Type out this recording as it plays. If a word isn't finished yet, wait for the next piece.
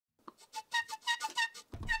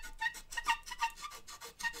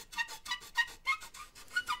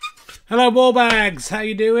Hello, ball bags. How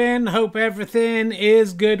you doing? Hope everything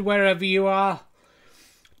is good wherever you are.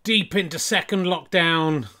 Deep into second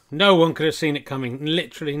lockdown. No one could have seen it coming.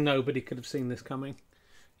 Literally nobody could have seen this coming.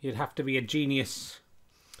 You'd have to be a genius.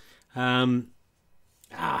 I'm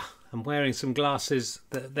wearing some glasses.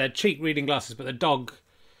 They're cheap reading glasses, but the dog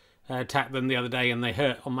attacked them the other day and they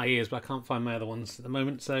hurt on my ears, but I can't find my other ones at the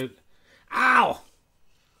moment. So, ow!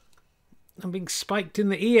 I'm being spiked in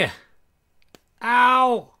the ear.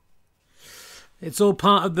 Ow! It's all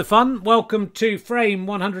part of the fun. Welcome to frame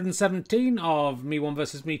 117 of Me1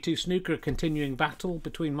 versus Me2 Snooker, a continuing battle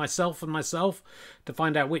between myself and myself to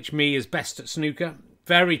find out which me is best at snooker.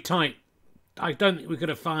 Very tight. I don't think we could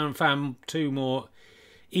have found two more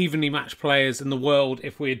evenly matched players in the world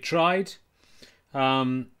if we had tried.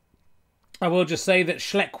 I will just say that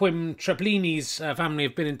Schleckwim Treplini's family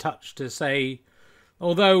have been in touch to say,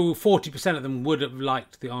 although 40% of them would have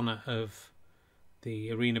liked the honour of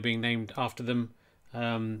the arena being named after them,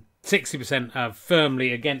 60% are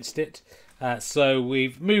firmly against it. So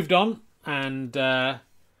we've moved on, and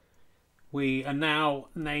we are now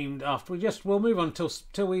named after. We'll move on till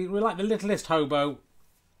we're like the littlest hobo.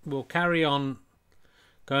 We'll carry on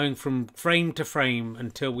going from frame to frame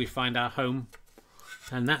until we find our home,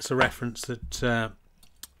 and that's a reference that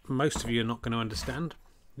most of you are not going to understand,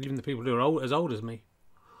 even the people who are as old as me.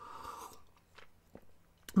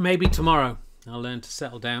 Maybe tomorrow I'll learn to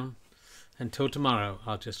settle down. Until tomorrow,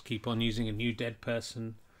 I'll just keep on using a new dead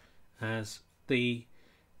person as the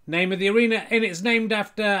name of the arena. And it's named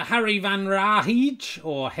after Harry van Rage,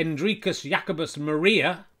 or Hendrikus Jacobus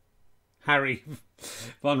Maria. Harry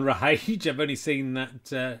van Rage. I've only seen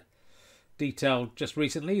that detail just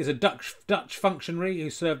recently. He's a Dutch functionary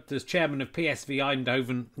who served as chairman of PSV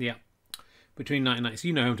Eindhoven. Yeah. Between 1996,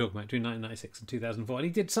 you know who I'm talking about, between 1996 and 2004. And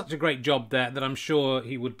he did such a great job there that I'm sure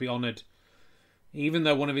he would be honoured, even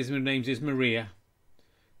though one of his names is Maria.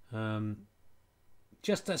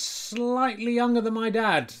 Just a slightly younger than my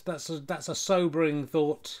dad. That's a sobering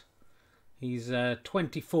thought. He's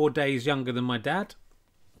 24 days younger than my dad.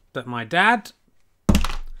 But my dad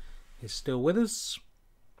is still with us.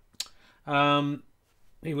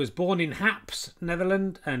 He was born in Haps,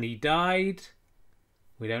 Netherlands, and he died,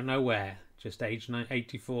 we don't know where, just aged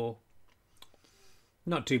 84.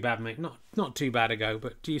 Not too bad, mate. Not too bad a go,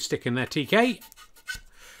 but do you stick in there, TK?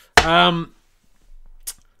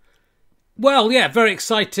 Well, yeah, very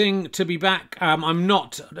exciting to be back. I'm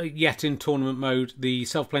not yet in tournament mode. The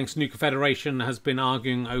Self-Playing Snooker Federation has been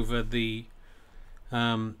arguing over the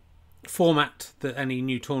format that any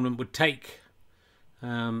new tournament would take.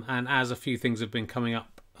 And as a few things have been coming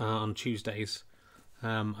up on Tuesdays,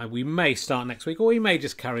 we may start next week, or we may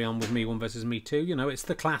just carry on with Me1 versus Me2. You know, it's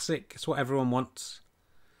the classic. It's what everyone wants.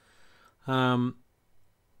 A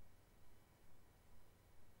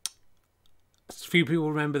few people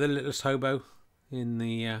remember the littlest hobo in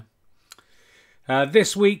the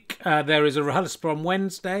this week. There is a rehearsal on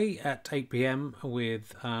Wednesday at 8 PM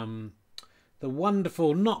with the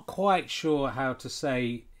wonderful, not quite sure how to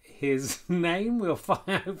say his name.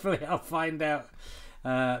 Hopefully I'll find out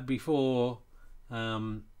before.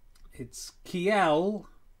 It's Kiel,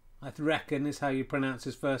 I reckon, is how you pronounce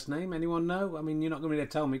his first name. Anyone know? I mean, you're not going to be able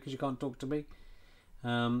to tell me because you can't talk to me.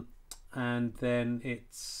 And then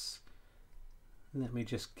it's... Let me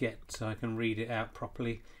just get so I can read it out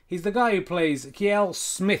properly. He's the guy who plays Kiel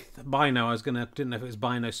Smith Bino. Didn't know if it was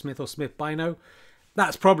Bino Smith or Smith Bino.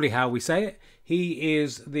 That's probably how we say it. He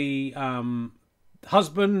is the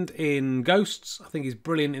husband in Ghosts. I think he's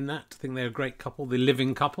brilliant in that. I think they're a great couple, the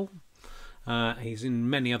living couple. He's in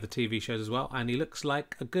many other TV shows as well, and he looks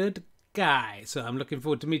like a good guy. So I'm looking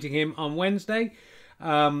forward to meeting him on Wednesday.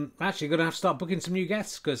 Actually, going to have to start booking some new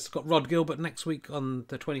guests because got Rod Gilbert next week on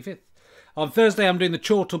the 25th. On Thursday, I'm doing the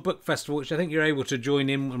Chortle Book Festival, which I think you're able to join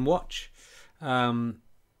in and watch,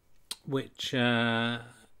 which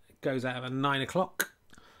goes out at 9 o'clock.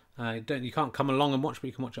 You can't come along and watch, but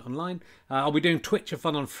you can watch it online. I'll be doing Twitch of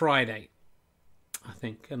Fun on Friday, I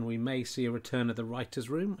think, and we may see a return of the writer's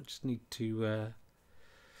room. I just need to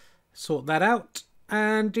sort that out.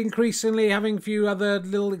 And increasingly having a few other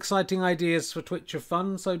little exciting ideas for Twitch of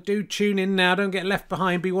Fun. So do tune in now. Don't get left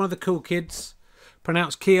behind. Be one of the cool kids.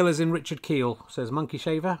 Pronounce Keel as in Richard Keel, says Monkey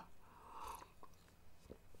Shaver.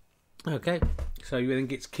 Okay, so you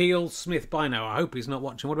think it's Keel Smith Bino. I hope he's not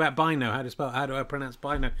watching. What about Bino? How do I pronounce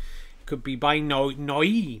Bino? It could be Bino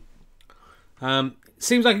Noi.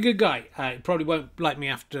 Seems like a good guy. He probably won't like me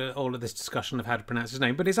after all of this discussion of how to pronounce his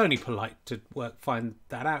name, but it's only polite to find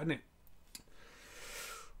that out, isn't it?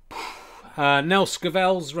 Nell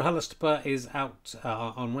Scavel's Rahalastapa is out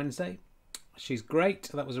on Wednesday. She's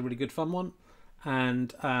great. That was a really good fun one.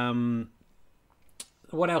 And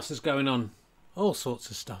what else is going on? All sorts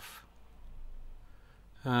of stuff.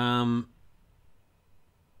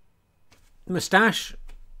 Moustache,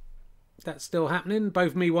 that's still happening.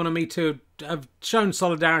 Both Me1 and Me2 have shown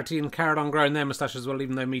solidarity and carried on growing their moustache as well,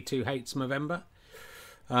 even though Me2 hates Movember.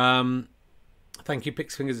 Thank you,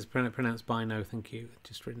 Pix Fingers. It's pronounced by no. Thank you.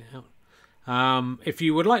 Just written it out. If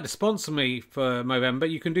you would like to sponsor me for Movember,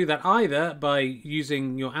 you can do that either by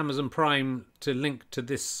using your Amazon Prime to link to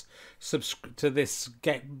this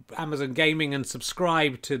Amazon Gaming and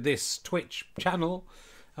subscribe to this Twitch channel.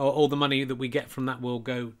 All the money that we get from that will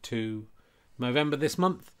go to Movember this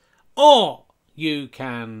month. Or you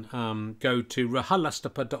can go to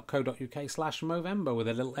rahulastapa.co.uk/Movember with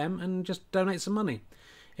a little M and just donate some money.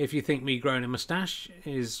 If you think me growing a moustache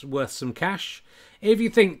is worth some cash, if you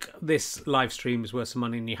think this live stream is worth some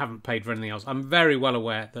money and you haven't paid for anything else, I'm very well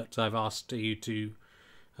aware that I've asked you to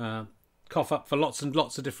cough up for lots and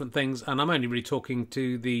lots of different things, and I'm only really talking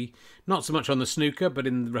to the, not so much on the snooker, but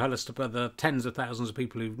in rahulastapa, the tens of thousands of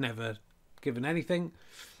people who've never given anything.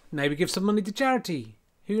 Maybe give some money to charity.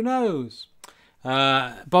 Who knows?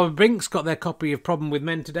 Bob and Binks got their copy of Problem with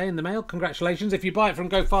Men today in the mail. Congratulations. If you buy it from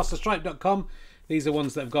gofasterstripe.com, these are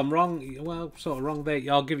ones that have gone wrong. Well, sort of wrong there.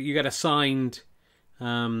 You get a signed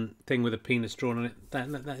thing with a penis drawn on it.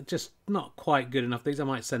 That just not quite good enough. These I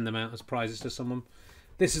might send them out as prizes to someone.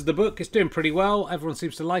 This is the book. It's doing pretty well. Everyone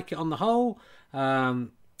seems to like it on the whole.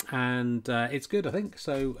 And it's good, I think.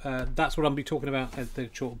 So that's what I'll be talking about at the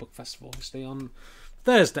Short Book Festival, obviously, on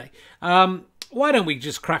Thursday. Why don't we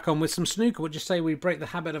just crack on with some snooker? We'll just say we break the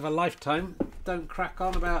habit of a lifetime. Don't crack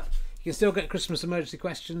on about... You can still get Christmas emergency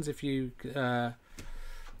questions if you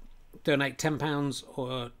donate £10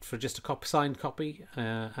 or for just a signed copy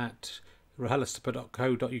at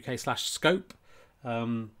rahulastapa.co.uk/scope.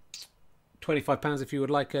 £25 if you would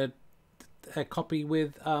like a copy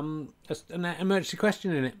with an emergency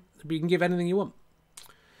question in it. You can give anything you want.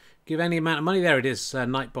 Give any amount of money. There it is.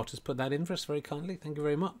 Nightbot has put that in for us very kindly. Thank you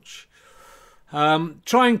very much.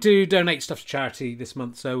 Trying to donate stuff to charity this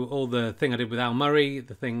month. So all the thing I did with Al Murray,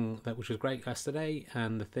 the thing which was great yesterday,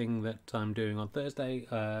 and the thing that I'm doing on Thursday.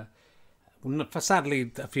 Sadly,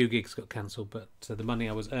 a few gigs got cancelled, but the money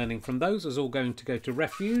I was earning from those was all going to go to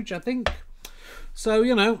Refuge, I think. So,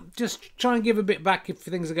 you know, just try and give a bit back if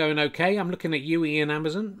things are going okay. I'm looking at you, Ian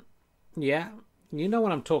Amazon. Yeah, you know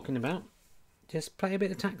what I'm talking about. Just pay a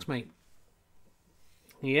bit of tax, mate.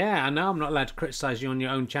 Yeah, I know I'm not allowed to criticise you on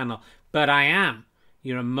your own channel, but I am.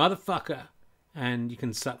 You're a motherfucker, and you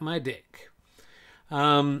can suck my dick.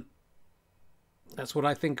 That's what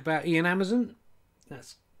I think about Ian Amazon.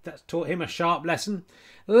 That's taught him a sharp lesson.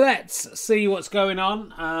 Let's see what's going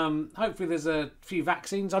on. Hopefully there's a few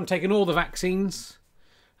vaccines. I'm taking all the vaccines.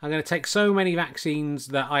 I'm going to take so many vaccines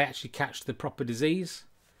that I actually catch the proper disease.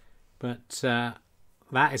 But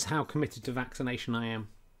that is how committed to vaccination I am.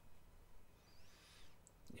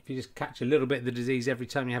 If you just catch a little bit of the disease every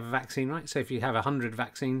time you have a vaccine, right? So if you have 100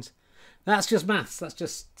 vaccines, that's just maths. That's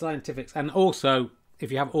just scientifics. And also,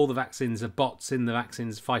 if you have all the vaccines, the bots in the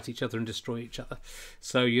vaccines fight each other and destroy each other.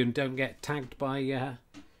 So you don't get tagged by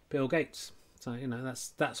Bill Gates. So, you know,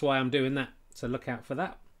 that's why I'm doing that. So look out for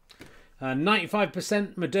that.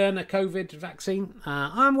 95% Moderna COVID vaccine.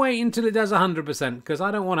 I'm waiting till it does 100% because I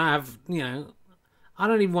don't want to have, you know, I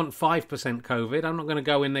don't even want 5% COVID. I'm not going to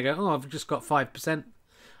go in there and go, oh, I've just got 5%.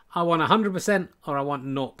 I want 100% or I want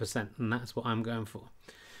 0%, and that's what I'm going for.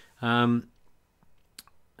 Ian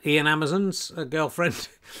Amazon's girlfriend,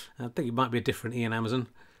 I think it might be a different Ian Amazon,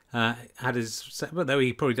 had his, but though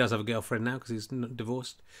he probably does have a girlfriend now because he's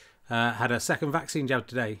divorced, had a second vaccine jab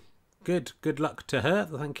today. Good luck to her.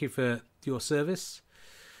 Thank you for your service.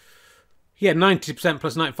 Yeah, 90%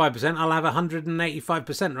 plus 95%. I'll have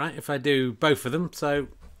 185%, right, if I do both of them. So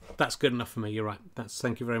that's good enough for me. You're right.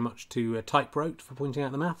 Thank you very much to Typewrote for pointing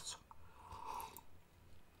out the maths.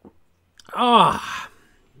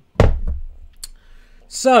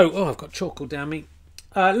 So, I've got chalk all down me.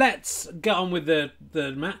 Let's get on with the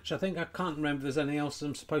match. I think I can't remember if there's anything else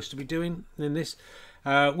I'm supposed to be doing in this.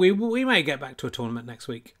 We may get back to a tournament next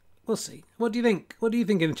week. We'll see. What do you think? What do you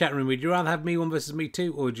think in the chat room? Would you rather have Me1 versus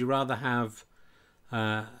Me2, or would you rather have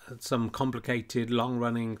some complicated,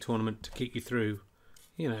 long-running tournament to keep you through?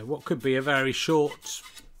 You know, what could be a very short...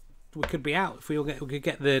 We could be out. If we could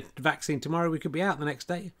get the vaccine tomorrow, we could be out the next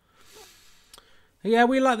day. Yeah,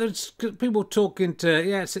 we like the people talking to...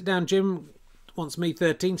 Yeah, Sit Down Jim wants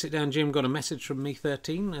Me13. Sit Down Jim got a message from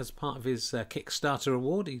Me13 as part of his Kickstarter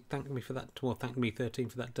award. He thanked me for that. Well, thanked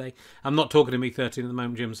Me13 for that day. I'm not talking to Me13 at the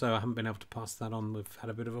moment, Jim, so I haven't been able to pass that on. We've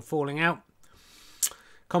had a bit of a falling out.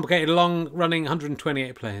 Complicated, long-running,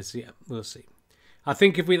 128 players. Yeah, we'll see. I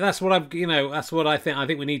think if we, that's what I've, that's what I think. I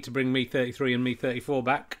think we need to bring Me33 and Me34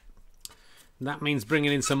 back. And that means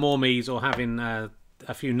bringing in some more Me's or having a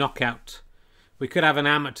few knockout. We could have an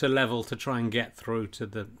amateur level to try and get through to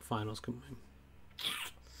the finals, couldn't we?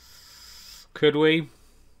 Could we?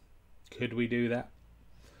 Could we do that?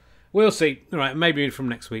 We'll see. All right, maybe from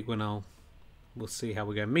next week when we'll see how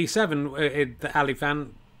we go. Me7, the Ali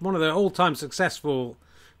fan, one of the all-time successful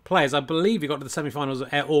players. I believe he got to the semi-finals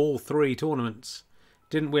at all 3 tournaments.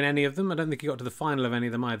 Didn't win any of them. I don't think he got to the final of any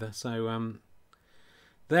of them either. So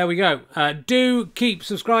there we go. Do keep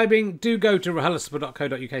subscribing. Do go to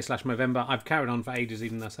rahalastapa.co.uk/Movember. I've carried on for ages,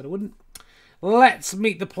 even though I said I wouldn't. Let's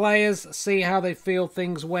meet the players, see how they feel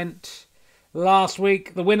things went last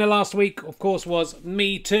week. The winner last week, of course, was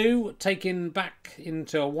Me2, taken back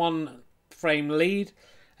into a 1-frame lead.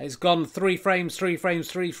 It's gone 3 frames, 3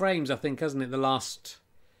 frames, 3 frames, I think, hasn't it? The last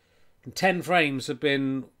 10 frames have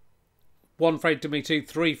been 1 frame to Me2,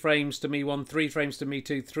 3 frames to Me1, 3 frames to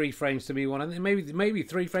Me2, 3 frames to Me1, and maybe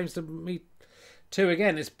 3 frames to Me2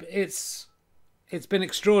 again. It's been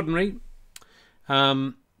extraordinary,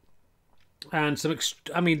 and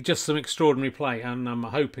just some extraordinary play. And I'm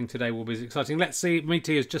hoping today will be as exciting. Let's see. Me2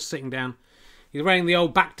 is just sitting down. He's wearing the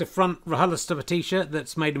old back to front Rahalastapa t-shirt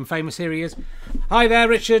that's made him famous. Here he is. Hi there,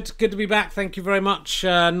 Richard. Good to be back. Thank you very much.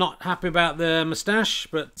 Not happy about the moustache,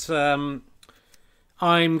 but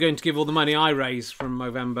I'm going to give all the money I raise from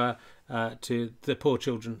Movember to the poor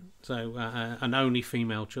children, so and only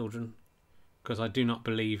female children, because I do not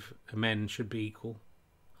believe men should be equal.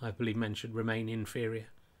 I believe men should remain inferior.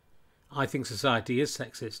 I think society is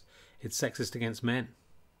sexist. It's sexist against men.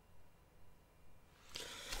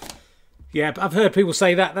 Yeah, but I've heard people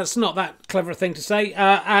say that. That's not that clever a thing to say.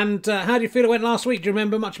 And how do you feel it went last week? Do you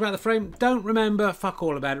remember much about the frame? Don't remember fuck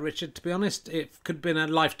all about it, Richard, to be honest. It could have been a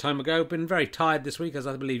lifetime ago. Been very tired this week, as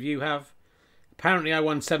I believe you have. Apparently I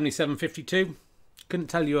won 77.52. Couldn't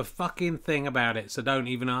tell you a fucking thing about it, so don't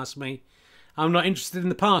even ask me. I'm not interested in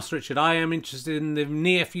the past, Richard. I am interested in the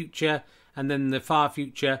near future and then the far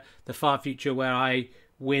future. The far future where I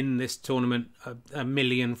win this tournament a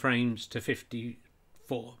million frames to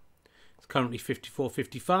 54. Currently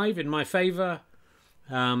 54-55 in my favour.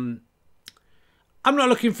 I'm not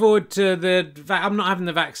looking forward to I'm not having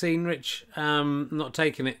the vaccine, Rich. I'm not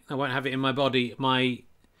taking it. I won't have it in my body. My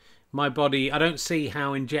body, I don't see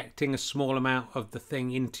how injecting a small amount of the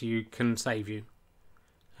thing into you can save you.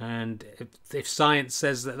 And if science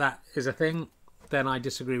says that that is a thing, then I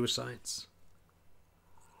disagree with science.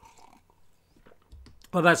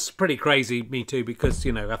 Well, that's pretty crazy, me too, because,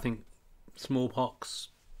 I think smallpox...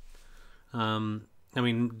 I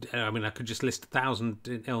could just list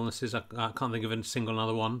 1,000 illnesses. I can't think of a single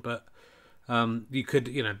other one, but you could,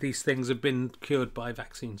 these things have been cured by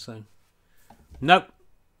vaccines. So, nope,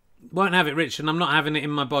 won't have it, Rich, and I'm not having it in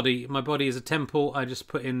my body. My body is a temple. I just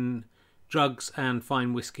put in drugs and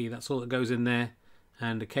fine whiskey. That's all that goes in there,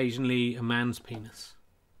 and occasionally a man's penis.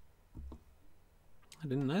 I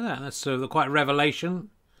didn't know that. That's quite a revelation.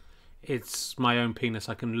 It's my own penis.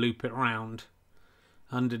 I can loop it round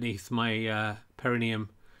underneath my perineum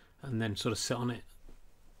and then sort of sit on it.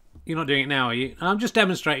 You're not doing it now, are you? I'm just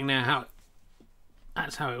demonstrating now how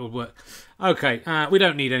that's how it would work. Okay, we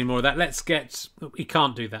don't need any more of that. He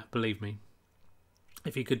can't do that, believe me.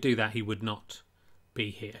 If he could do that, he would not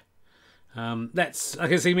be here. I can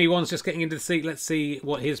see Me1's just getting into the seat. Let's see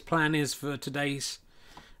what his plan is for today's.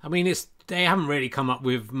 They haven't really come up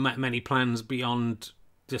with many plans beyond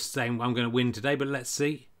just saying I'm going to win today, but let's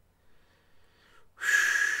see.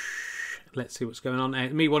 Let's see what's going on.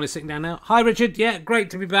 Me1 is sitting down now. Hi, Richard. Yeah,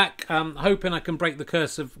 great to be back. Hoping I can break the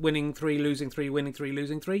curse of winning 3, losing 3, winning 3,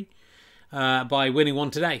 losing 3 by winning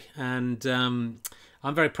 1 today. And I'm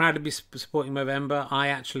very proud to be supporting Movember. I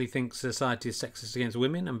actually think society is sexist against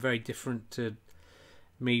women. I'm very different to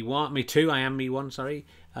Me2. I am Me1, sorry.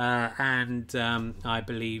 And I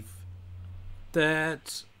believe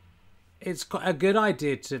that it's got a good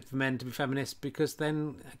idea for men to be feminists, because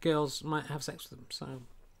then girls might have sex with them. So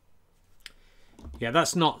yeah,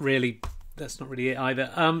 that's not really it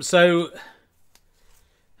either.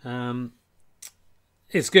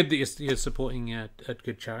 It's good that you're supporting a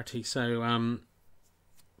good charity. So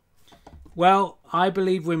well, I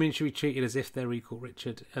believe women should be treated as if they're equal,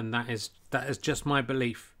 Richard, and that is just my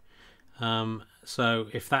belief. So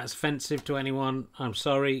if that's offensive to anyone, I'm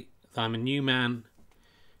sorry. I'm a new man.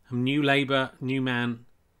 I'm new Labour, new man,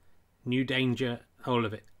 new danger, all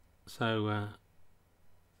of it. So,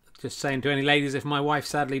 just saying to any ladies, if my wife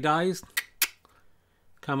sadly dies,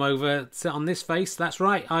 come over, sit on this face. That's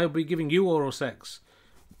right, I'll be giving you oral sex.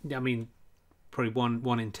 Probably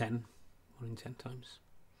one in 10. 1 in 10 times.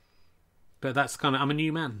 But that's kind of, I'm a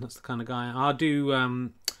new man. That's the kind of guy. I'll do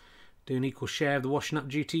an equal share of the washing up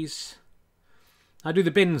duties. I do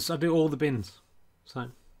the bins. I do all the bins.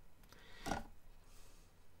 So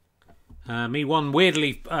Me1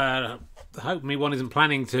 weirdly, I hope Me1 isn't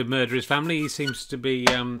planning to murder his family. He seems to be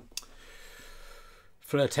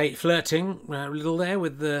flirting a little there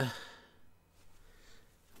with the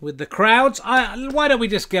crowds. Why don't we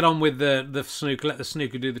just get on with the snooker? Let the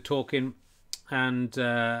snooker do the talking and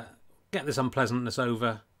get this unpleasantness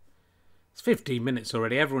over. It's 15 minutes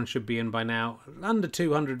already. Everyone should be in by now. Under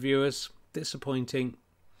 200 viewers. Disappointing.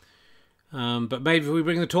 But maybe if we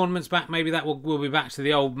bring the tournaments back, maybe that we'll be back to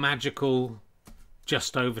the old magical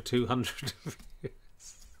just over 200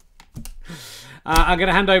 viewers. I'm going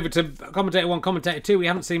to hand over to Commentator 1, Commentator 2. We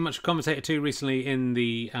haven't seen much of Commentator 2 recently in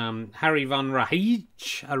the Harry Van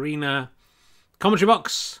Rage Arena commentary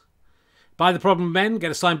box. Buy the Problem Men.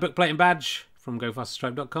 Get a signed bookplate and badge from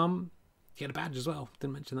GoFasterStripe.com. Get a badge as well.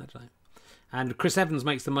 Didn't mention that today. And Chris Evans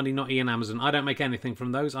makes the money, not Ian Amazon. I don't make anything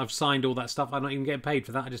from those. I've signed all that stuff. I'm not even getting paid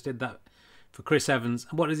for that. I just did that for Chris Evans.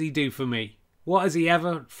 And what does he do for me? What has he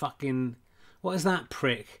ever fucking... What has that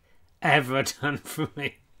prick ever done for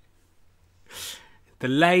me? The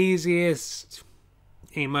laziest,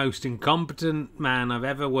 most incompetent man I've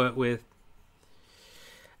ever worked with.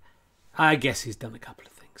 I guess he's done a couple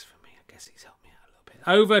of things for me. I guess he's helped me out a little bit.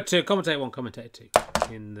 Over to Commentator 1, Commentator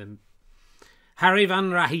 2 in the Harry Van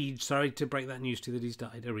Rahij, sorry to break that news to you that he's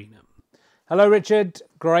died, arena. Hello, Richard.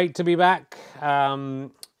 Great to be back.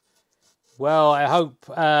 Well, I hope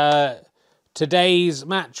today's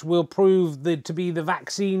match will prove to be the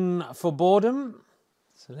vaccine for boredom.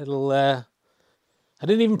 It's a little... I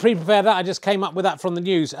didn't even pre-prepare that. I just came up with that from the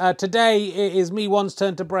news. Today it is Me1's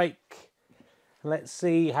turn to break. Let's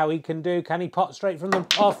see how he can do. Can he pot straight from the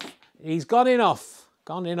off? He's gone in off.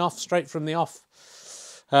 Gone in off, straight from the off.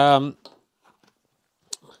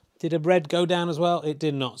 Did a red go down as well? It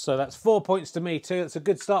did not. So that's 4 points to Me2. That's a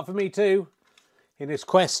good start for Me2 in his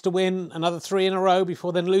quest to win another 3 in a row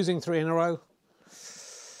before then losing 3 in a row.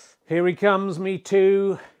 Here he comes,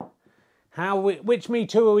 Me2. Which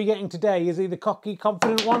Me2 are we getting today? Is he the cocky,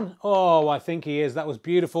 confident one? Oh, I think he is. That was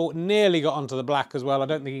beautiful. Nearly got onto the black as well. I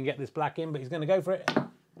don't think he can get this black in, but he's going to go for it.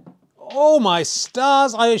 Oh, my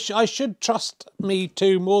stars. I should trust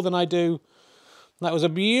Me2 more than I do. That was a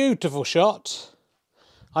beautiful shot.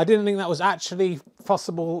 I didn't think that was actually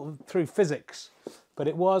possible through physics, but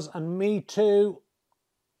it was, and Me2.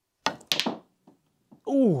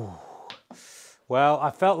 Ooh. Well, I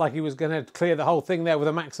felt like he was going to clear the whole thing there with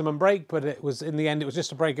a maximum break, but it was, in the end, it was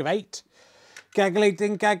just a break of 8.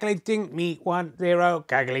 Calculating, Me1, 0.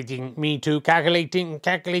 Calculating, Me2,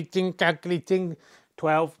 calculating.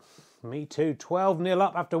 12. Me2, 12-0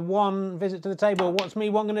 up after 1 visit to the table. What's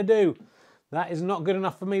Me1 going to do? That is not good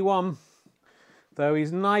enough for Me1. Though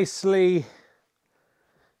he's nicely...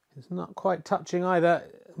 It's not quite touching either.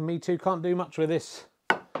 Me2 can't do much with this.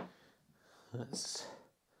 That's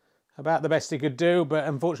about the best he could do, but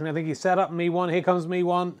unfortunately I think he's set up. Me1, here comes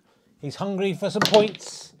Me1. He's hungry for some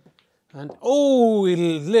points. And, oh,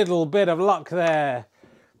 little bit of luck there.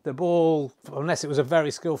 The ball, unless it was a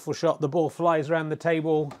very skillful shot, the ball flies around the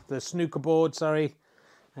table, the snooker board, sorry,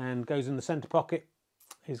 and goes in the centre pocket.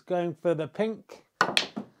 He's going for the pink.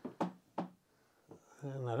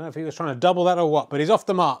 And I don't know if he was trying to double that or what, but he's off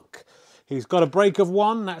the mark. He's got a break of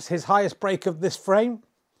 1. That's his highest break of this frame.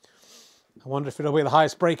 I wonder if it'll be the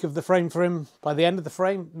highest break of the frame for him by the end of the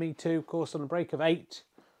frame. Me2, of course, on a break of 8.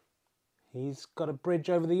 He's got a bridge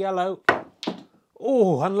over the yellow.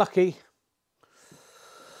 Oh, unlucky.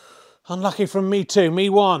 Unlucky from Me2.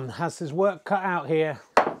 Me1 has his work cut out here.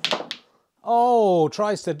 Oh,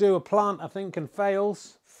 tries to do a plant, I think, and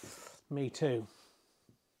fails. Me2.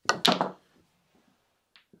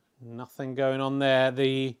 Nothing going on there.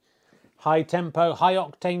 The high tempo, high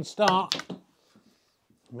octane start.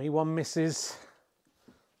 Me1 misses.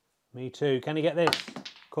 Me2. Can he get this?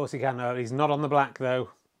 Of course he can. No, he's not on the black though.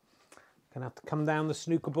 Gonna have to come down the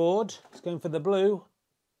snooker board. He's going for the blue.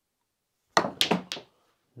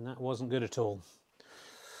 And that wasn't good at all.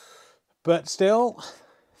 But still,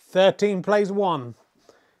 13 plays 1.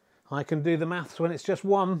 I can do the maths when it's just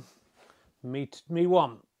 1.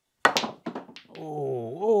 Me1.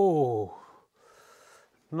 Oh,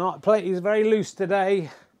 not play. He's very loose today.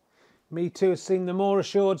 Me2 has seemed the more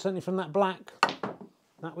assured, certainly from that black.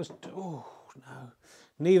 That was, oh no.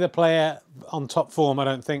 Neither player on top form, I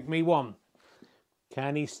don't think. Me1.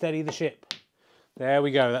 Can he steady the ship? There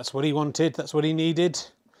we go. That's what he wanted. That's what he needed.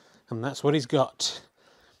 And that's what he's got.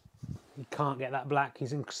 He can't get that black.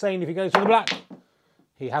 He's insane if he goes for the black.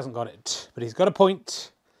 He hasn't got it, but he's got a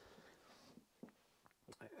point.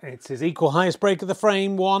 It's his equal highest break of the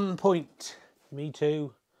frame, 1 point.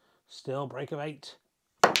 Me2, still break of 8.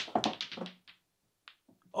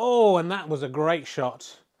 Oh, and that was a great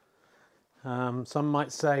shot. Some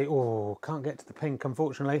might say, oh, can't get to the pink,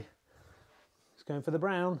 unfortunately. He's going for the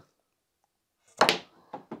brown.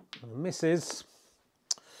 And misses.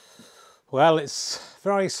 Well, it's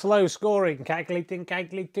very slow scoring. Calculating,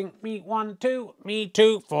 calculating. Me1, 2.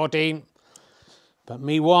 Me2, 14. But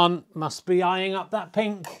Me1 must be eyeing up that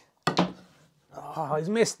pink. Oh, he's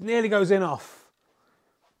missed. Nearly goes in off.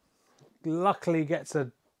 Luckily gets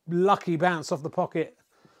a lucky bounce off the pocket.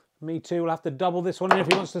 Me2 will have to double this one in if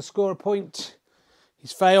he wants to score a point.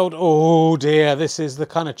 He's failed. Oh dear, this is the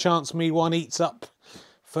kind of chance Me1 eats up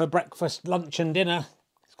for breakfast, lunch and dinner.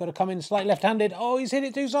 He's got to come in slightly left-handed. Oh, he's hit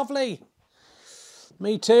it too softly.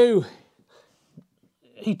 Me2.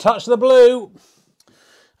 He touched the blue.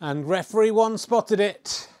 And referee 1 spotted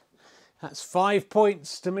it. That's 5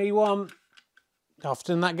 points to Me1.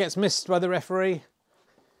 Often that gets missed by the referee.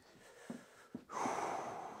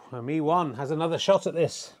 Well, Me1 has another shot at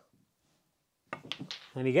this.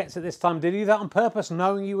 And he gets it this time. Did he do that on purpose,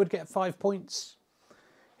 knowing you would get 5 points?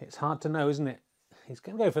 It's hard to know, isn't it? He's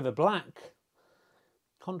going to go for the black.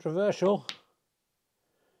 Controversial.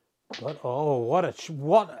 But, oh, what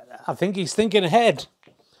I think he's thinking ahead.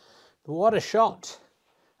 What a shot.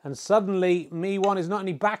 And suddenly, Me1 is not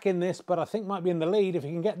only back in this, but I think might be in the lead. If he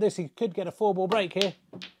can get this, he could get a 4-ball break here.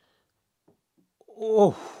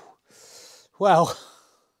 Oh, well,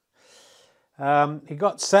 he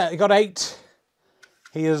got 8.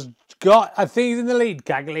 He has got, I think he's in the lead.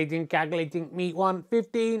 Calculating, calculating. Me1,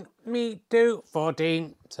 15. Me2,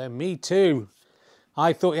 14. So Me2.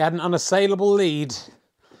 I thought he had an unassailable lead.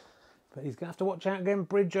 But he's going to have to watch out again.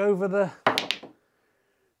 Bridge over the...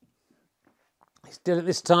 He's did it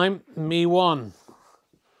this time. Me1.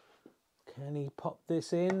 Can he pop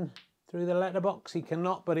this in through the letterbox? He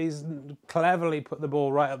cannot, but he's cleverly put the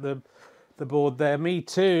ball right up the board there.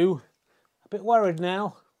 Me2. A bit worried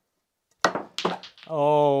now.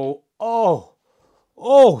 Oh, oh,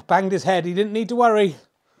 oh, banged his head. He didn't need to worry.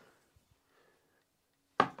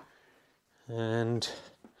 And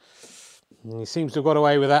he seems to have got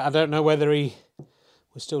away with that. I don't know whether he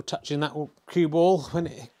was still touching that cue ball when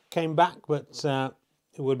it came back, but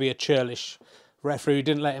it would be a churlish referee who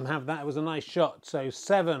didn't let him have that. It was a nice shot. So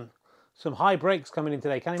 7. Some high breaks coming in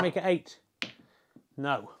today. Can he make it 8?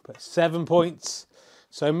 No, but 7 points.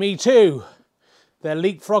 So Me2. They're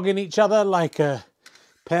leapfrogging each other like a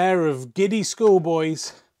pair of giddy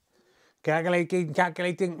schoolboys. Calculating,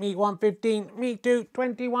 calculating. Me1, 15. Me2,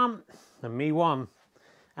 21. And Me1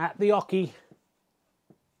 at the hockey.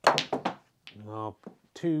 Oh,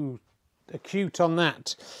 too acute on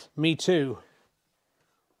that. Me2.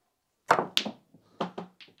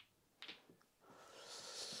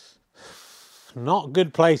 Not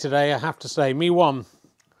good play today, I have to say. Me1.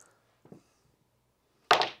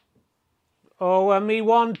 Oh,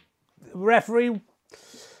 Me1. Referee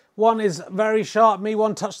 1 is very sharp.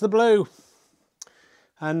 Me1 touched the blue.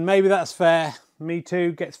 And maybe that's fair.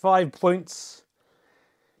 Me2 gets 5 points.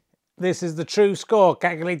 This is the true score.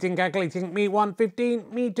 Calculating, calculating. Me1, 15.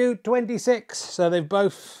 Me2, 26. So they've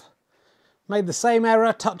both made the same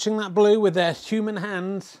error, touching that blue with their human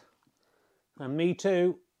hands. And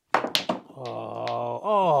Me2.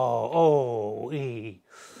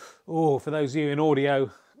 Oh, for those of you in audio,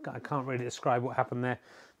 I can't really describe what happened there.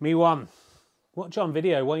 Me1. Watch on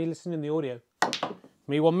video. Why are you listening in the audio?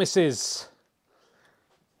 Me1 misses.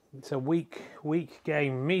 It's a weak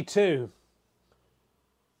game. Me2.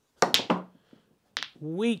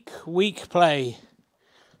 Weak play.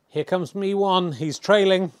 Here comes Me1. He's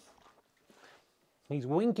trailing. He's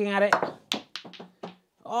winking at it.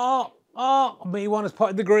 Oh, Me1 has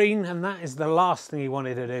potted the green, and that is the last thing he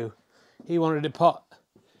wanted to do. He wanted to pot.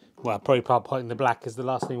 Well, probably potting the black is the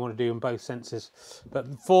last thing you want to do in both senses. But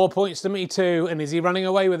 4 points to Me2, and is he running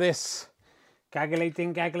away with this?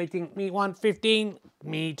 Calculating, calculating. Me1, 15.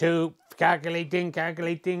 Me2, calculating,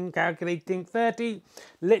 calculating, calculating. 30.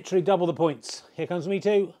 Literally double the points. Here comes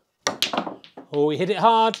Me2. Oh, he hit it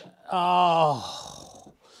hard.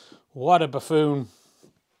 Oh, what a buffoon.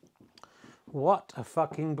 What a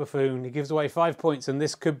fucking buffoon. He gives away 5 points, and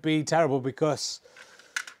this could be terrible because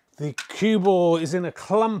the cue ball is in a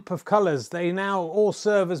clump of colours. They now all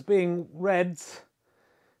serve as being reds.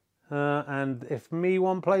 And if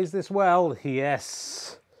Me1 plays this well,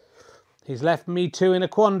 yes. He's left Me2 in a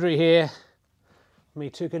quandary here.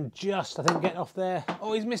 Me2 can just, I think, get off there.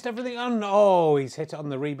 Oh, he's missed everything. Oh, no, he's hit it on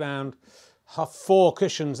the rebound. 4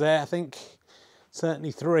 cushions there, I think.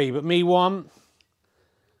 Certainly 3, but Me1.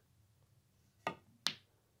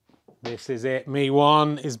 This is it.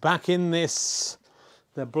 Me1 is back in this.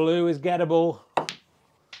 The blue is gettable.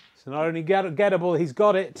 It's not only gettable, he's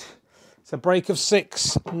got it. It's a break of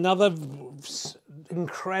 6. Another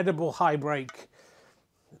incredible high break.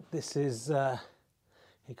 This is,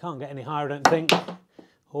 he can't get any higher, I don't think.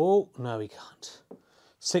 Oh, no, he can't.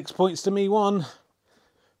 6 points to Me1.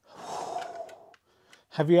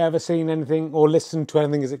 Have you ever seen anything or listened to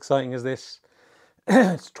anything as exciting as this?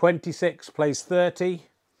 It's 26, plays 30.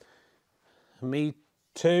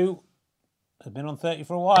 Me2 has been on 30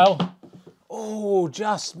 for a while. Oh,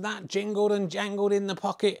 just that jingled and jangled in the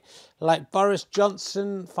pocket like Boris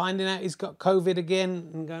Johnson finding out he's got COVID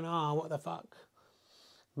again and going, oh, what the fuck.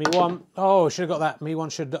 Me1, oh, should have got that.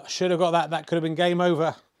 Me1 should have got that. That could have been game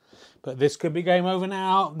over. But this could be game over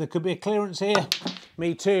now. There could be a clearance here.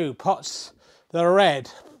 Me2 pots the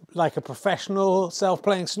red like a professional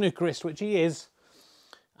self-playing snookerist, which he is.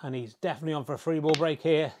 And he's definitely on for a free ball break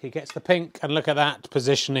here. He gets the pink, and look at that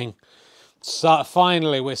positioning. So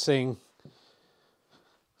finally, we're seeing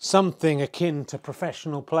something akin to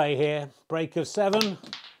professional play here. Break of 7,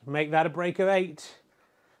 make that a break of 8.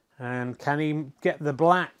 And can he get the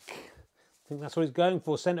black? I think that's what he's going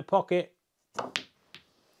for, centre pocket.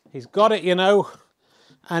 He's got it, you know,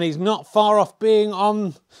 and he's not far off being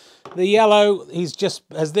on the yellow. He's just,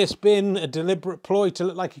 has this been a deliberate ploy to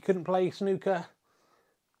look like he couldn't play snooker?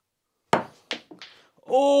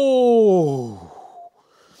 Oh,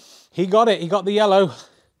 he got it, he got the yellow.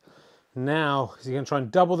 Now, is he going to try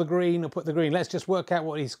and double the green or put the green? Let's just work out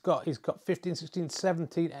what he's got. He's got 15, 16,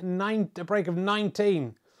 17, a break of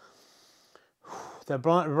 19. The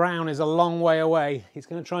brown is a long way away. He's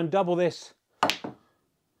going to try and double this.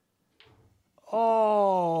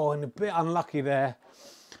 Oh, and a bit unlucky there.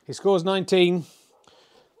 He scores 19.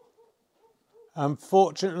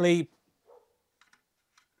 Unfortunately,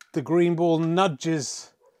 the green ball nudges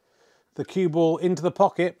the cue ball into the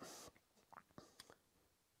pocket.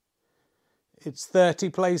 It's 30,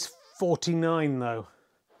 plays 49 though.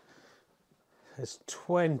 There's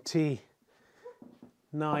 29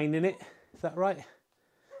 in it. Is that right?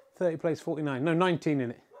 30 plays 49. No, 19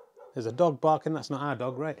 in it. There's a dog barking. That's not our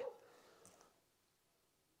dog, right?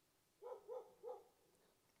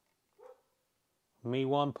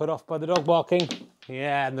 Me1 put off by the dog barking.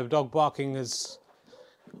 Yeah, and the dog barking is...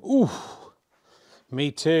 Ooh.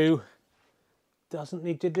 Me2 doesn't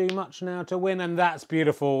need to do much now to win, and that's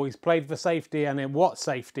beautiful. He's played for safety, and in what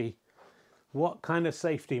safety? What kind of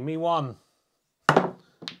safety? Me1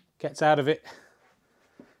 gets out of it.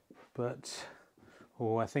 But,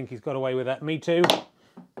 oh, I think he's got away with that. Me2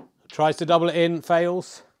 tries to double it in,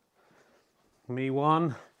 fails.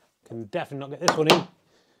 Me1 can definitely not get this one in.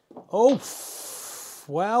 Oh,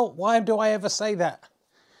 well, why do I ever say that?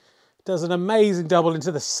 Does an amazing double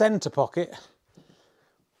into the centre pocket.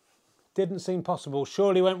 Didn't seem possible.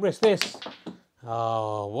 Surely won't risk this.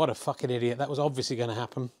 Oh, what a fucking idiot. That was obviously going to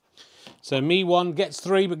happen. So Me1 gets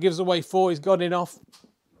 3 but gives away 4. He's got it off.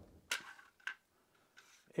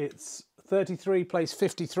 It's 33, plays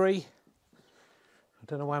 53. I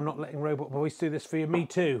don't know why I'm not letting Robot Boys do this for you.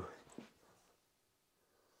 Me2.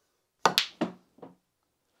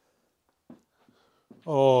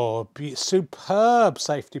 Oh, superb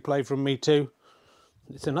safety play from Me2.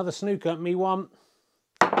 It's another snooker. Me1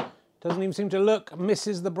 doesn't even seem to look.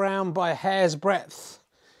 Misses the brown by a hair's breadth.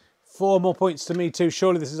 4 more points to Me2.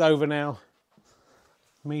 Surely this is over now.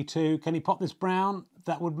 Me2, can he pop this brown?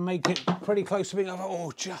 That would make it pretty close to being over.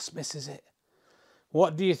 Oh, just misses it.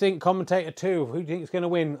 What do you think, commentator 2? Who do you think is going to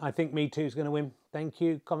win? I think Me2 is going to win. Thank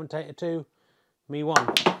you, commentator 2.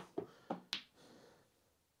 Me1.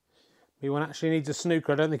 Me1 actually needs a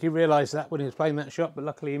snooker. I don't think he realised that when he was playing that shot, but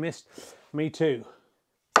luckily he missed. Me2.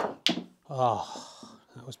 Oh,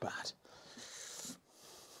 that was bad.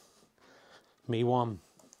 Me1.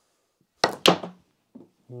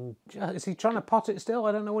 Is he trying to pot it still?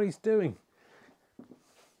 I don't know what he's doing.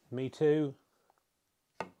 Me2.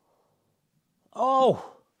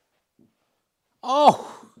 Oh!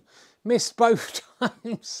 Oh! Missed both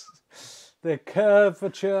times. The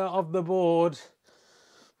curvature of the board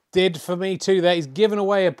did for Me2 there. He's given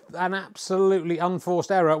away an absolutely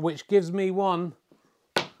unforced error, which gives Me1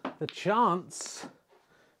 the chance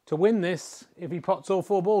to win this if he pots all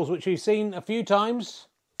 4 balls, which we've seen a few times.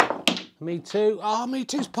 Me2. Oh,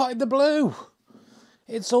 Me2's potted the blue.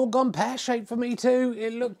 It's all gone pear-shaped for Me2.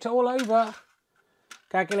 It looked all over.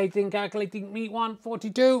 Calculating, calculating. Me1,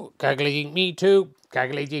 42. Calculating, Me2.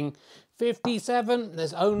 Calculating, 57.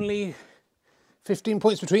 There's only 15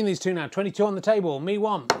 points between these two now. 22 on the table.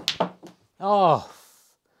 Me1. Oh,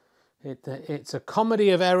 it's a comedy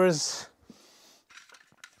of errors.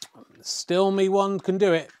 Still Me1 can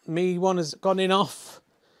do it. Me1 has gone in off.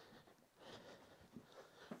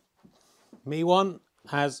 Me1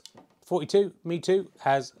 has 42. Me2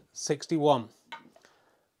 has 61.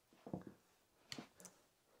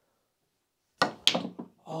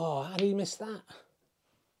 Oh, how did he miss that?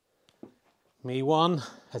 Me1,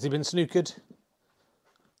 has he been snookered?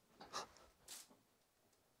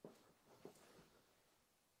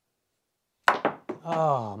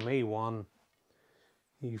 Oh, Me1.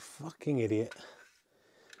 You fucking idiot.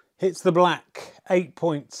 Hits the black. 8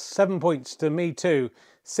 points. 7 points to Me2.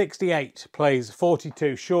 68. Plays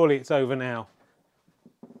 42. Surely it's over now.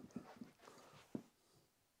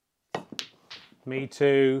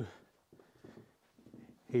 Me2.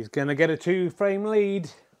 He's going to get a 2-frame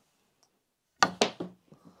lead.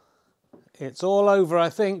 It's all over, I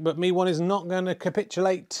think, but Me1 is not going to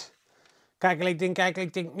capitulate. Calculating,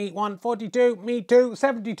 Me1, 42, Me2,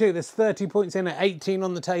 72. There's 30 points in it, 18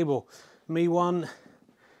 on the table. Me1,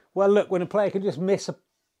 well, look, when a player can just miss a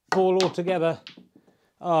ball altogether.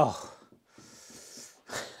 Oh.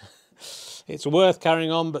 It's worth carrying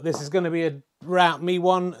on, but this is going to be a rout.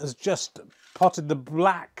 Me1 has just potted the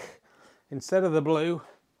black instead of the blue.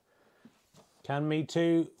 Can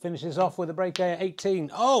Me2 finish this off with a break at 18?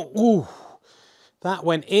 Oh, ooh. That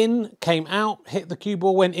went in, came out, hit the cue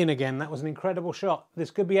ball, went in again. That was an incredible shot.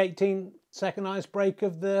 This could be 18 second highest break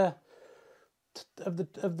of the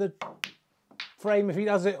frame if he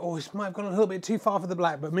does it. Oh, he might have gone a little bit too far for the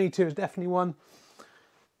black, but Me2 has definitely won.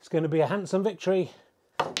 It's going to be a handsome victory.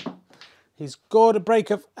 He's scored a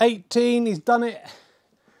break of 18. He's done it.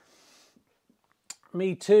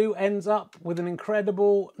 Me2 ends up with an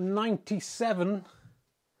incredible 97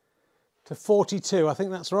 to 42. I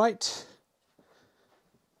think that's right.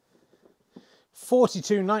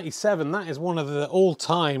 42.97, that is one of the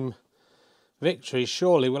all-time victories,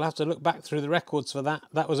 surely. We'll have to look back through the records for that.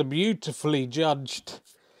 That was a beautifully judged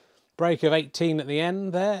break of 18 at the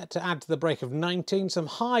end there to add to the break of 19. Some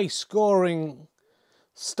high-scoring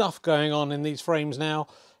stuff going on in these frames now.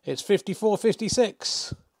 It's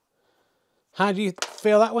 54-56. How do you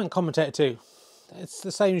feel that went, commentator 2? It's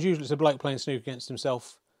the same as usual. It's a bloke playing snooker against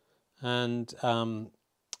himself. And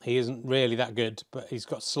he isn't really that good, but he's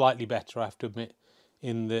got slightly better, I have to admit,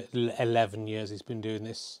 in the 11 years he's been doing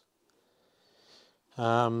this.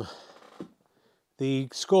 The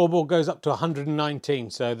scoreboard goes up to 119,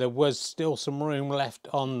 so there was still some room left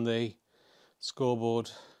on the scoreboard,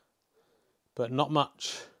 but not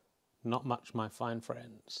much. Not much, my fine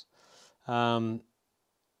friends. There's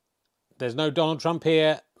no Donald Trump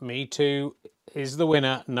here. Me2 is the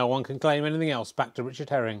winner. No one can claim anything else. Back to Richard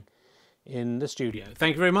Herring in the studio.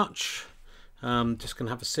 Thank you very much. Just going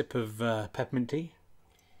to have a sip of peppermint tea.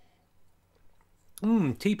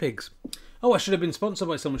 Tea pigs. Oh, I should have been sponsored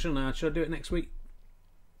by someone, shouldn't I? Should I do it next week?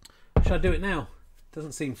 Should I do it now?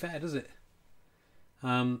 Doesn't seem fair, does it?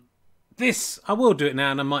 This, I will do it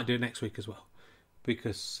now, and I might do it next week as well,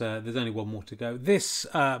 because there's only one more to go. This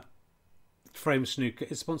frame snooker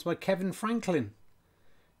is sponsored by Kevin Franklin.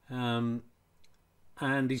 And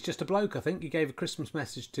he's just a bloke, I think. He gave a Christmas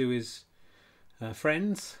message to his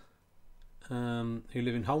friends who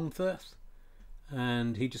live in Holmfirth,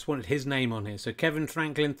 and he just wanted his name on here. So Kevin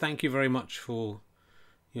Franklin, thank you very much for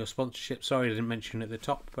your sponsorship. Sorry I didn't mention it at the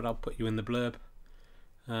top, but I'll put you in the blurb.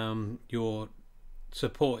 Your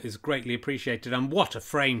support is greatly appreciated, and what a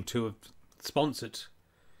frame to have sponsored.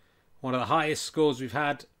 One of the highest scores we've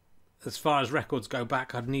had as far as records go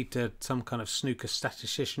back. I'd need some kind of snooker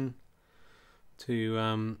statistician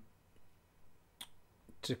to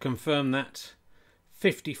confirm that.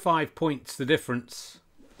 55 points the difference.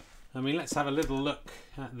 I mean, let's have a little look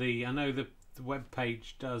at the... I know the web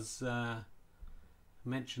page does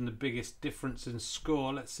mention the biggest difference in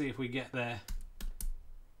score. Let's see if we get there.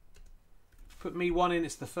 Put Me1 in,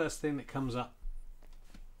 it's the first thing that comes up.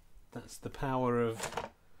 That's the power of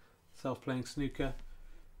self-playing snooker.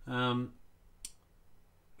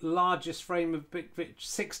 Largest frame of Big Vitch,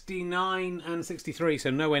 69 and 63, so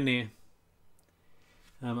nowhere near.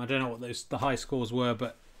 I don't know what the high scores were,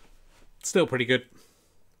 but still pretty good.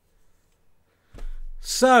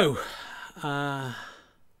 So, I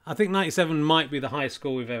think 97 might be the highest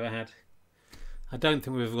score we've ever had. I don't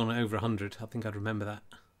think we've ever gone over 100. I think I'd remember that.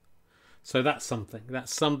 So that's something.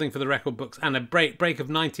 That's something for the record books. And a break of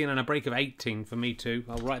 19 and a break of 18 for Me2.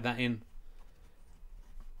 I'll write that in.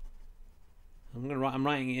 I'm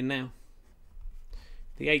writing it in now.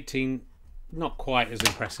 The 18, not quite as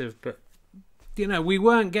impressive, but you know, we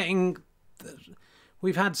weren't getting.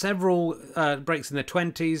 We've had several breaks in the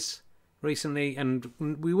 20s recently, and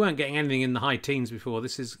we weren't getting anything in the high teens before.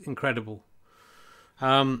 This is incredible.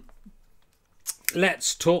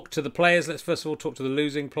 let's talk to the players. Let's first of all talk to the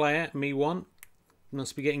losing player, Me1.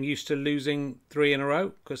 Must be getting used to losing 3 in a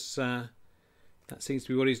row, because that seems to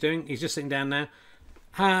be what he's doing. He's just sitting down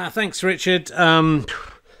now. Thanks, Richard.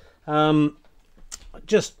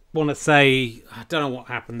 Just want to say, I don't know what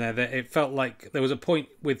happened there. That it felt like there was a point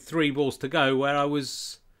with 3 balls to go where I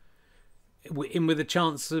was in with a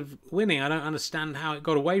chance of winning. I don't understand how it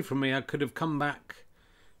got away from me. I could have come back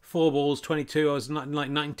 4 balls, 22. I was like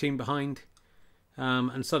 19 behind,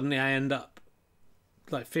 and suddenly I end up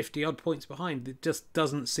like 50 odd points behind. It just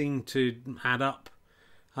doesn't seem to add up.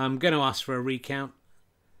 I'm going to ask for a recount,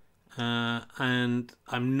 and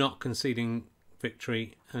I'm not conceding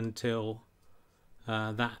victory until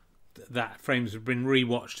that frames have been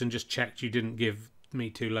rewatched and just checked you didn't give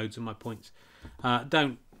Me2 loads of my points.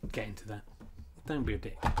 Don't get into that. Don't be a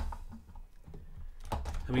dick.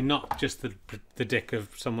 I mean, not just the dick of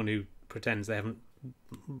someone who pretends they haven't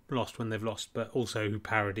lost when they've lost, but also who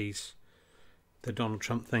parodies the Donald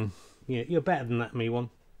Trump thing. Yeah, you're better than that, Me1.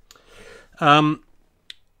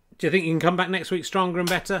 Do you think you can come back next week stronger and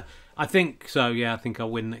better? I think so, yeah. I think I'll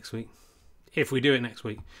win next week. If we do it next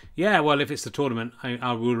week. Yeah, well, if it's the tournament,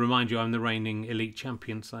 I will remind you I'm the reigning elite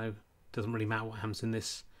champion, so it doesn't really matter what happens in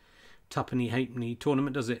this Tuppeny Halfpenny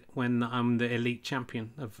tournament, does it? When I'm the elite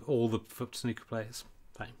champion of all the snooker players.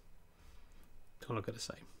 Fine. That's all I've got to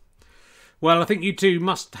say. Well, I think you two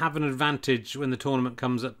must have an advantage when the tournament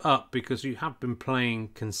comes up because you have been playing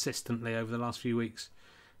consistently over the last few weeks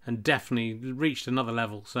and definitely reached another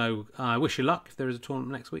level. So I wish you luck if there is a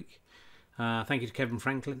tournament next week. Thank you to Kevin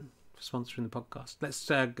Franklin for sponsoring the podcast. Let's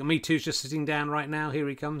Me2's just sitting down right now. Here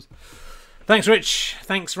he comes. Thanks, Rich.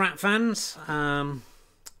 Thanks, Rat fans.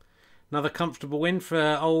 Another comfortable win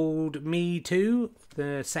for old Me2,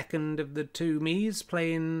 the second of the 2 Me's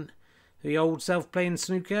playing the old self playing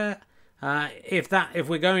snooker. If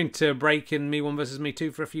we're going to break in Me1 versus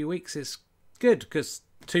Me2 for a few weeks, it's good because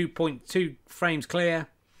 2.2 frames clear.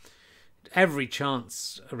 Every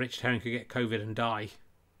chance Richard Herring could get COVID and die.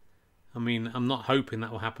 I mean, I'm not hoping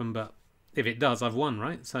that will happen, but if it does, I've won,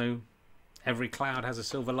 right? So every cloud has a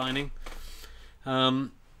silver lining. Yeah,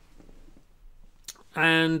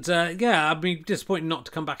 I'd be disappointed not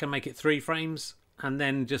to come back and make it 3 frames and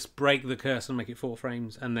then just break the curse and make it 4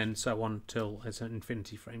 frames and then so on till it's an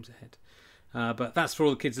infinity frames ahead. But that's for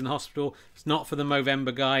all the kids in the hospital. It's not for the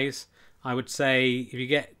Movember guys. I would say if you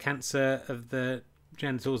get cancer of the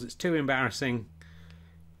genitals, it's too embarrassing.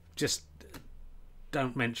 Just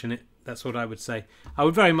don't mention it. That's what I would say. I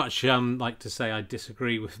would very much like to say I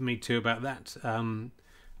disagree with Me2 about that. One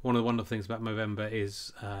of the wonderful things about Movember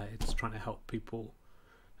is it's trying to help people,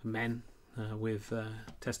 men with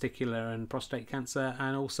testicular and prostate cancer,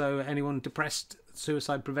 and also anyone depressed,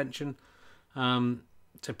 suicide prevention.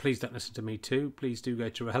 So please don't listen to Me2. Please do go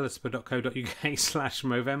to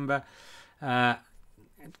rahelisper.co.uk/Movember.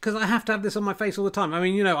 Because I have to have this on my face all the time. I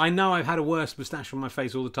mean, you know I've had a worse moustache on my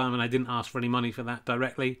face all the time and I didn't ask for any money for that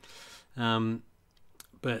directly.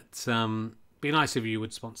 But be nice if you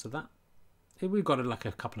would sponsor that. We've got like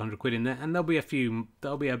a couple £100 in there, and there'll be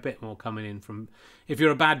a bit more coming in from. If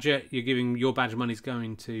you're a badger, you're giving your badge money's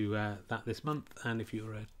going to that this month, and if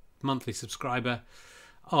you're a monthly subscriber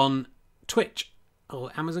on Twitch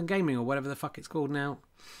or Amazon Gaming or whatever the fuck it's called now,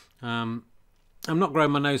 I'm not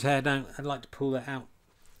growing my nose hair down. I'd like to pull that out.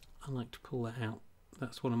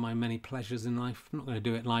 That's one of my many pleasures in life. I'm not going to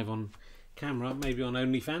do it live on camera, maybe on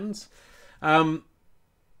OnlyFans.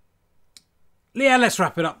 Yeah, let's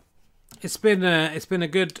wrap it up. It's been a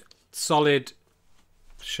good, solid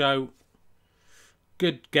show.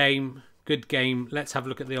 Good game. Let's have a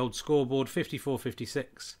look at the old scoreboard.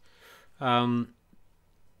 54-56.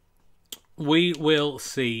 We will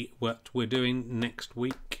see what we're doing next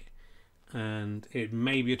week. And it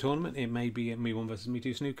may be a tournament. It may be a Me1 versus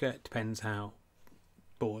Me2 snooker. It depends how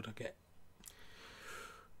bored I get.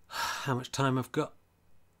 How much time I've got.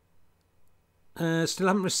 Still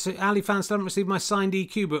haven't received. Ali fans still haven't received my signed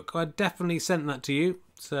EQ book. I definitely sent that to you.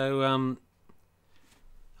 So I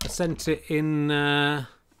sent it in. I'm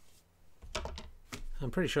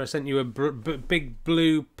pretty sure I sent you a big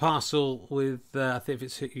blue parcel with. I think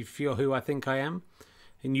if you're who I think I am,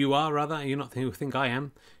 and you are rather. You're not who I think I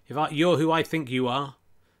am. If you're who I think you are,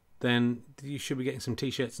 then you should be getting some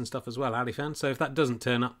T-shirts and stuff as well, Ali fans. So if that doesn't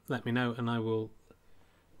turn up, let me know and I will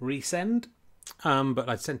resend. But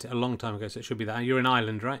I sent it a long time ago, so it should be that. You're in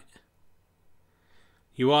Ireland, right?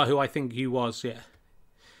 You are who I think you was, yeah.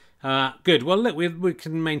 Good. Well, look, we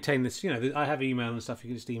can maintain this. You know, I have email and stuff. You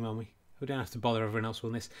can just email me. We don't have to bother everyone else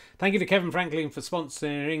on this. Thank you to Kevin Franklin for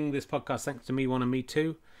sponsoring this podcast. Thanks to Me1 and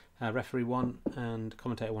Me2, Referee 1 and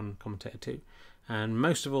Commentator 1 and Commentator 2. And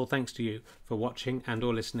most of all, thanks to you for watching and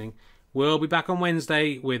or listening. We'll be back on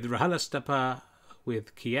Wednesday with Rahula Stepper,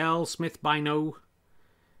 with Kiel Smith Bino,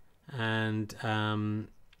 and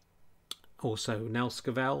also Nell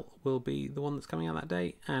Scavell will be the one that's coming out that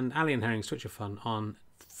day. And Ali and Herring's Switch of Fun on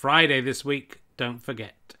Friday this week. Don't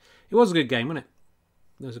forget. It was a good game, wasn't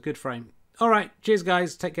it? It was a good frame. All right. Cheers,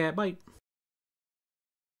 guys. Take care. Bye.